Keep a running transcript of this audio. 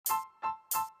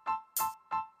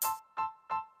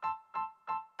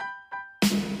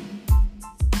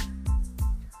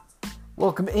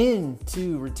Welcome in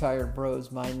to Retired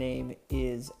Bros. My name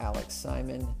is Alex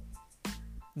Simon.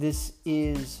 This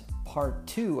is part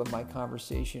 2 of my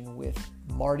conversation with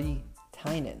Marty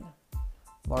Tynan.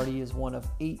 Marty is one of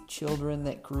 8 children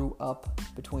that grew up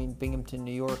between Binghamton,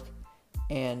 New York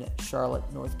and Charlotte,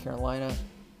 North Carolina.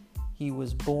 He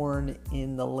was born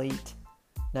in the late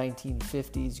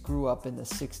 1950s, grew up in the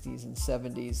 60s and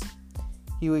 70s.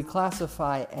 He would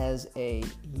classify as a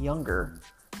younger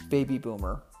baby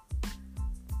boomer.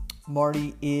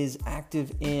 Marty is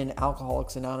active in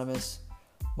Alcoholics Anonymous.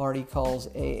 Marty calls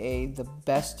AA the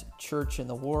best church in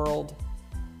the world.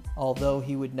 Although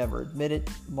he would never admit it,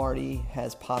 Marty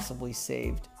has possibly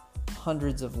saved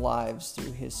hundreds of lives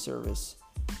through his service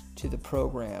to the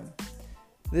program.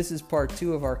 This is part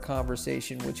 2 of our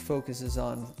conversation, which focuses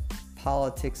on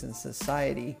politics and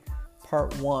society.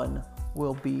 Part 1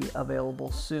 will be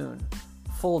available soon.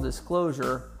 Full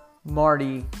disclosure,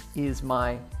 Marty is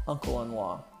my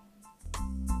uncle-in-law.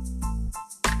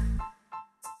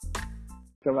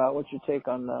 About what's your take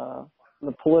on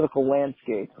the political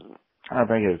landscape? I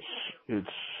think it's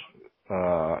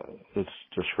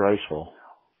disgraceful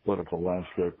political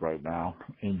landscape right now.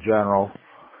 In general,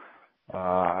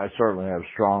 I certainly have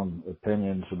strong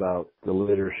opinions about the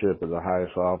leadership of the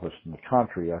highest office in the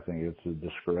country. I think it's a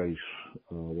disgrace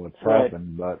what's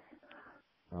happened, but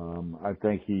I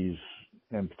think he's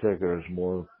in particular is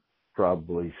more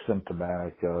probably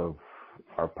symptomatic of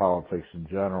our politics in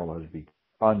general as being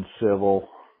uncivil,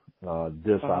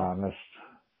 dishonest,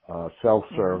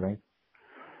 self-serving.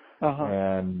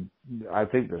 And I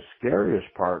think the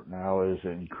scariest part now is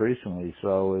increasingly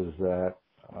so is that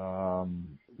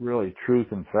really truth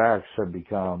and facts have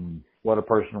become what a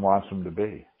person wants them to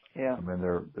be. Yeah. I mean,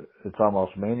 it's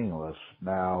almost meaningless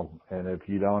now. And if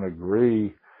you don't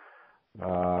agree,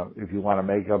 if you want to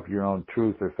make up your own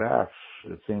truth or facts,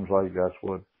 it seems like that's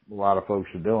what a lot of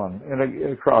folks are doing. And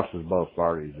it crosses both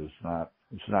parties.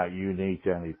 It's not unique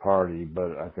to any party,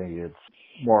 but I think it's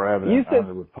more evident on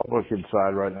the Republican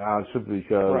side right now simply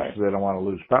because they don't want to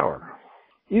lose power.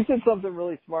 You said something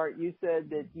really smart. You said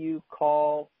that you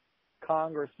call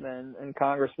congressmen and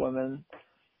congresswomen,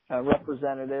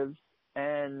 representatives,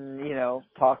 and,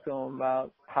 talk to them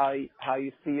about how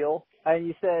you feel. And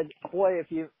you said, boy, if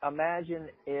you imagine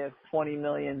if 20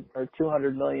 million or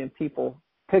 200 million people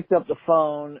picked up the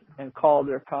phone and called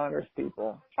their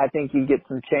congresspeople, I think you'd get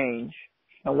some change.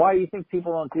 And why do you think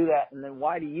people don't do that? And then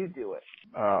why do you do it?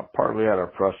 Partly out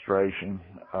of frustration.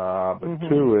 But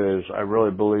two is I really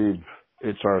believe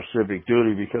it's our civic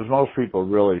duty because most people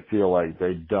really feel like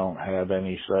they don't have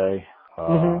any say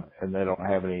and they don't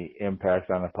have any impact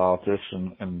on the politics.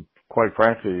 And quite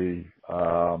frankly,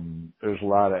 there's a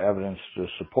lot of evidence to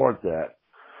support that.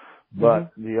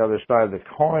 But the other side of the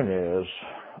coin is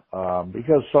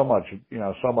because so much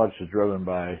is driven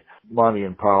by money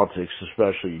in politics,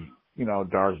 especially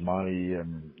dark money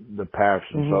and the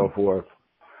PACs and so forth,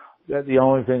 that the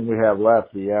only thing we have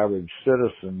left, the average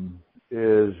citizen,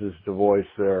 is to voice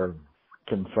their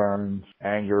concerns,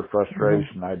 anger,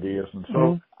 frustration, ideas, and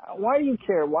so. Why do you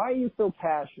care? Why are you so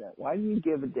passionate? Why do you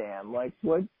give a damn? Like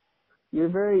what? You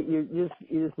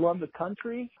just love the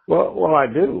country? Well, I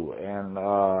do, and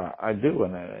I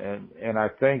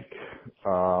think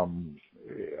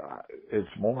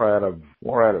it's more out of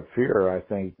fear. I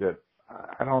think that.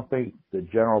 I don't think the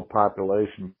general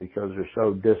population, because they're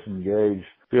so disengaged,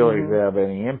 feel like they have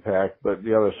any impact. But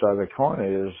the other side of the coin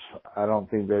is I don't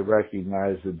think they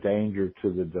recognize the danger to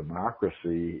the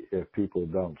democracy if people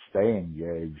don't stay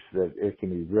engaged, that it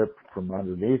can be ripped from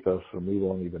underneath us and we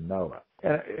won't even know it.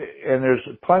 And there's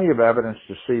plenty of evidence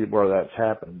to see where that's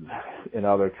happened in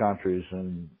other countries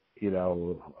and, in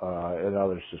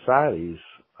other societies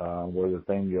where the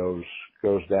thing goes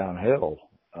downhill.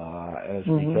 And it's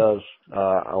because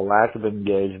a lack of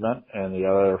engagement, and the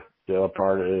other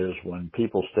part is when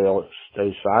people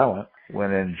stay silent,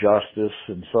 when injustice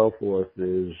and so forth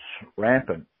is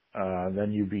rampant,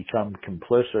 then you become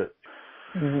complicit.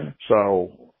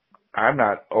 So I'm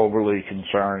not overly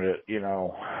concerned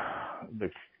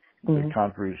that the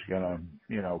country's going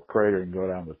to crater and go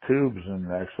down the tubes in the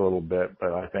next little bit,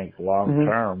 but I think long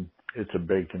term it's a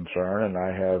big concern, and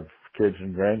I have kids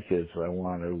and grandkids that I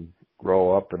want to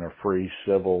grow up in a free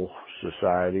civil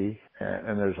society,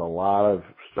 and there's a lot of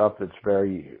stuff that's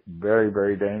very, very,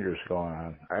 very dangerous going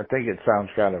on. I think it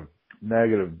sounds kind of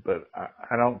negative, but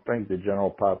I don't think the general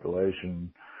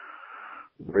population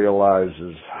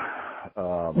realizes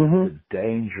the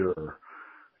danger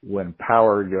when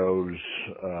power goes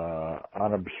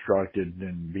unobstructed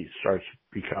and starts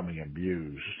becoming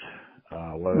abused,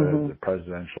 whether it's the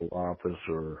presidential office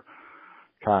or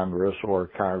Congress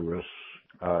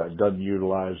doesn't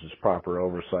utilize its proper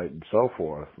oversight and so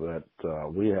forth. That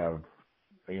we have,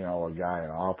 a guy in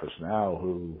office now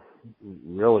who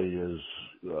really is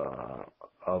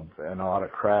of an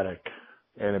autocratic,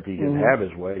 and if he could have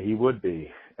his way, he would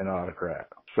be an autocrat.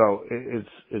 So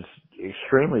it's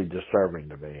extremely disturbing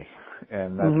to me,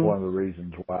 and that's one of the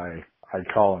reasons why I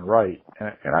call and write.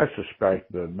 And I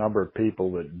suspect the number of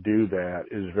people that do that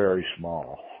is very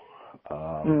small,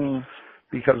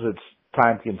 because it's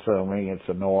time consuming, it's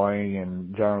annoying,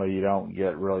 and generally you don't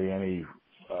get really any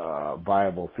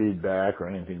viable feedback or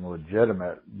anything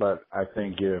legitimate. But I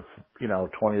think if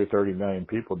 20 or 30 million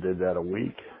people did that a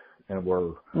week and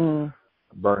were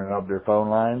burning up their phone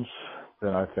lines,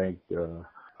 then I think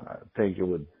it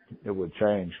would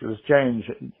change. Because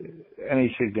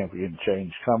any significant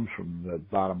change comes from the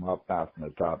bottom up, not from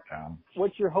the top down.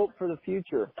 What's your hope for the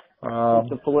future with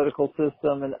the political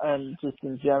system and just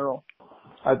in general?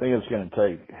 I think it's going to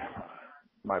take,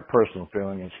 my personal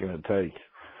feeling, it's going to take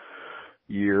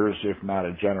years, if not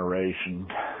a generation,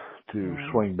 to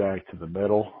swing back to the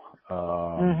middle,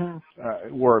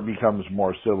 where it becomes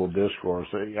more civil discourse.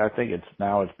 I think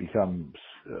it's become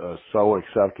so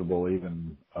acceptable,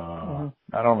 even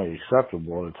not only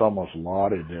acceptable, it's almost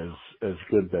lauded as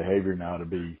good behavior now to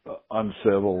be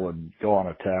uncivil and go on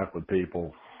attack with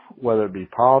people, whether it be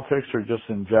politics or just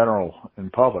in general in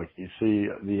public. You see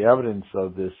the evidence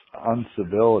of this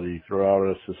uncivility throughout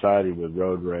a society with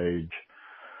road rage,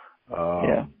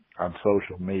 on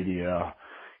social media.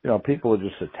 People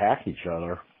just attack each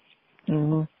other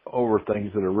over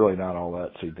things that are really not all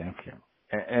that significant.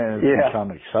 And it's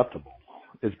become acceptable.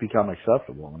 It's become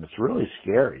acceptable, and it's really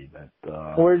scary that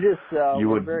we're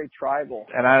very tribal.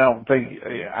 And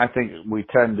I think we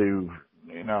tend to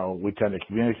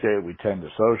communicate, we tend to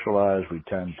socialize, we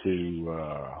tend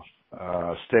to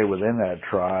stay within that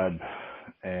tribe,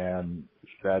 and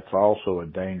that's also a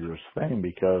dangerous thing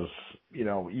because,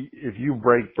 if you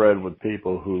break bread with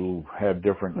people who have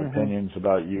different opinions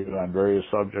about you on various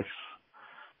subjects,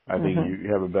 I think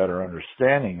you have a better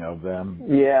understanding of them.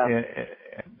 Yeah.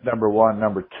 Number one.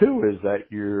 Number two is that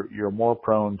you're more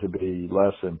prone to be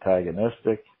less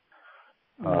antagonistic.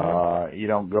 You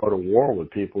don't go to war with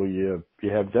people you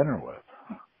have dinner with.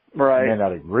 Right. You may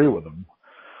not agree with them.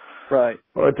 Right.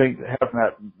 But I think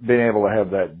being able to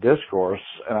have that discourse,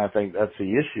 and I think that's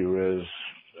the issue is,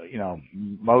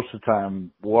 most of the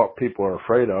time what people are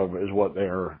afraid of is what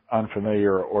they're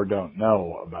unfamiliar or don't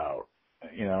know about.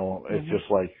 It's just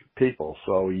like people.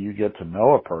 So you get to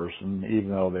know a person, even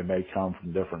though they may come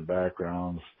from different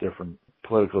backgrounds, different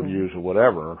political views or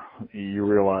whatever, you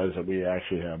realize that we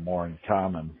actually have more in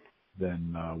common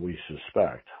than we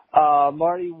suspect.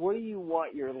 Marty, what do you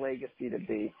want your legacy to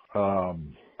be? I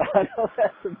know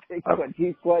that's a big one,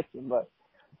 deep question, but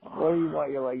what do you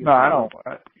want your legacy to be? No, I don't.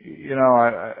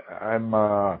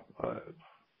 I'm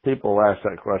people ask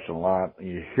that question a lot.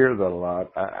 You hear that a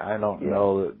lot. I don't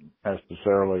know that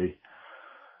necessarily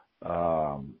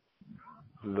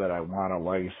that I want a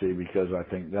legacy, because I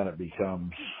think then it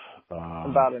becomes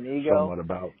about an ego, somewhat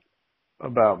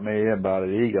about me, about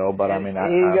an ego. But I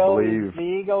believe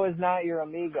the ego is not your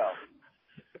amigo.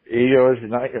 Ego is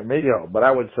not your amigo. But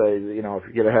I would say, if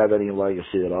you're going to have any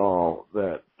legacy at all,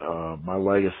 that my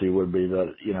legacy would be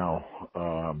that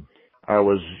I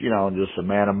was just a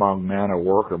man among men, a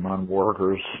worker among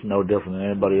workers, no different than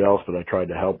anybody else. But I tried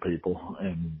to help people,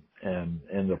 and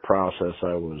in the process,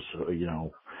 I was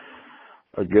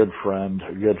a good friend,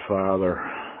 a good father,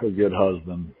 a good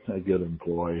husband, a good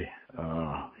employee,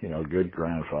 good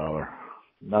grandfather.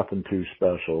 Nothing too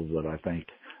special, but I think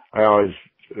I always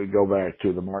go back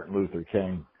to the Martin Luther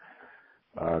King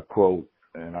quote,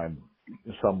 and I'm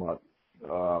somewhat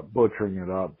butchering it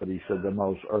up, but he said the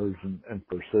most urgent and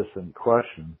persistent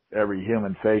question every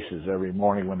human faces every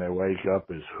morning when they wake up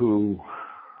is who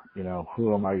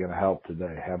am I going to help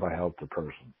today? Have I helped a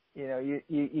person?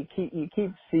 You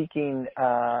keep seeking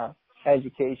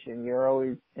education. You're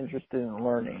always interested in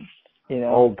learning.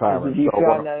 Old timer. So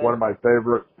one of my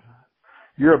favorite.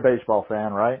 You're a baseball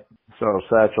fan, right? So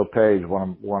Satchel Paige,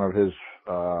 one of his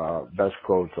best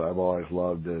quotes I've always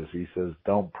loved is, he says,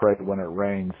 "Don't pray when it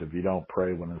rains if you don't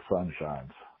pray when the sun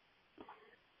shines."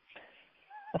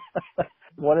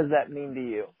 What does that mean to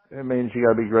you? It means you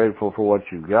got to be grateful for what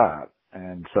you've got,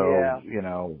 and so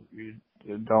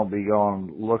you don't be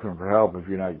going looking for help if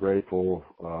you're not grateful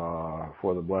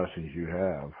for the blessings you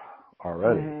have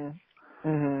already.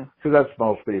 Because that's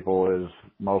most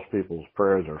people's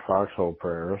prayers are foxhole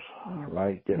prayers,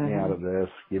 right? Get me out of this,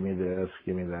 give me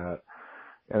that.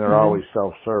 And they're always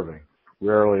self-serving.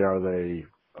 Rarely are they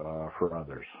for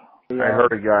others. Yeah. I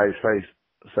heard a guy say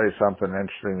say something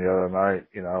interesting the other night.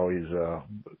 You know, he's a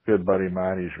good buddy of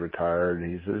mine. He's retired.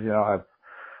 He says, you know,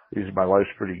 he says, my life's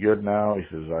pretty good now. He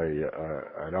says,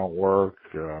 I don't work.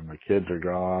 My kids are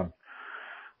gone.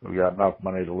 We've got enough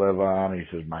money to live on. He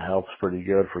says, my health's pretty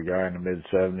good for a guy in the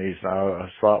mid-70s. And I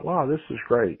thought, wow, this is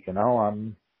great. You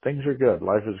know, things are good.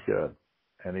 Life is good.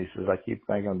 And he says, I keep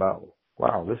thinking about,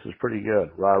 wow, this is pretty good.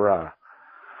 Rah, rah.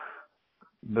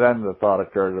 Then the thought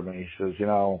occurred to me. He says, you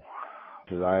know,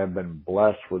 I have been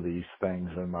blessed with these things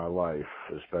in my life,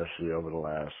 especially over the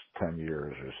last 10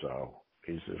 years or so.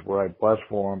 He says, were I blessed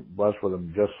with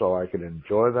them just so I could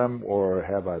enjoy them, or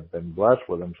have I been blessed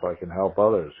with them so I can help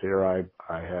others? Here I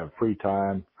have free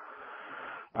time.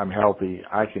 I'm healthy.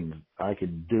 I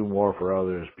can do more for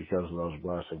others because of those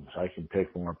blessings. I can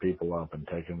pick more people up and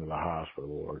take them to the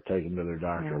hospital or take them to their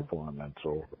doctor appointments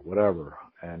or whatever.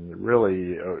 And it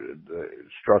really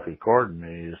struck a chord in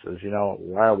me. He says, you know,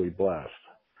 why are we blessed?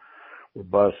 We're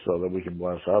blessed so that we can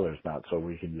bless others, not so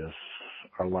we can just,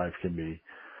 our life can be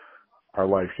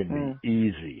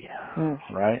easy,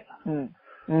 right?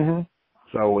 Mm-hmm.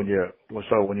 So when you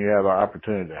have an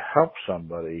opportunity to help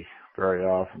somebody, very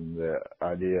often the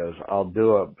idea is, I'll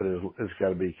do it, but it's got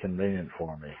to be convenient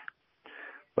for me.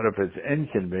 But if it's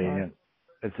inconvenient,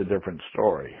 it's a different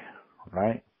story,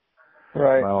 right?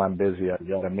 Right. Well, I'm busy, I've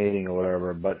got a meeting or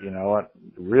whatever, but you know what?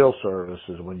 Real service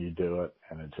is when you do it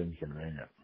and it's inconvenient.